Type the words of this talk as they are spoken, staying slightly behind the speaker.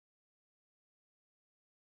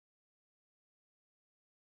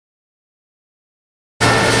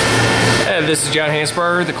This is John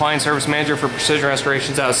Hansberger, the Client Service Manager for Precision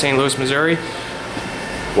Restorations out of St. Louis, Missouri.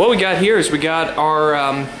 What we got here is we got our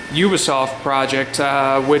Ubisoft project,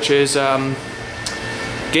 which is a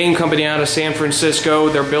game company out of San Francisco.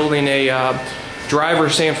 They're building a driver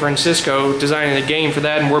San Francisco, designing a game for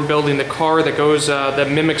that, and we're building the car that goes that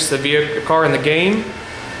mimics the vehicle car in the game.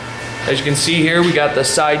 As you can see here, we got the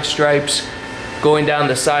side stripes going down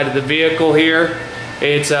the side of the vehicle here.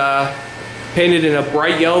 It's painted in a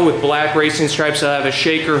bright yellow with black racing stripes that have a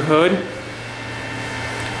shaker hood.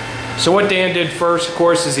 So what Dan did first, of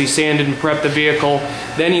course, is he sanded and prepped the vehicle.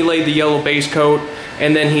 Then he laid the yellow base coat,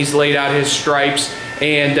 and then he's laid out his stripes.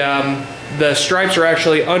 And the stripes are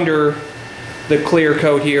actually under the clear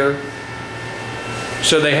coat here,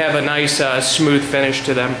 so they have a nice smooth finish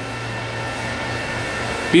to them.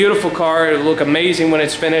 Beautiful car. It'll look amazing when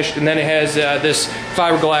it's finished. And then it has this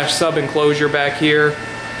fiberglass sub enclosure back here.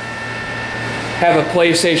 Have a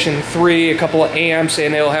PlayStation 3, a couple of amps,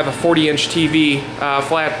 and it'll have a 40-inch TV,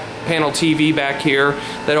 flat panel TV back here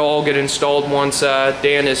that'll all get installed once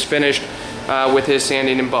Dan is finished with his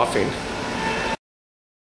sanding and buffing.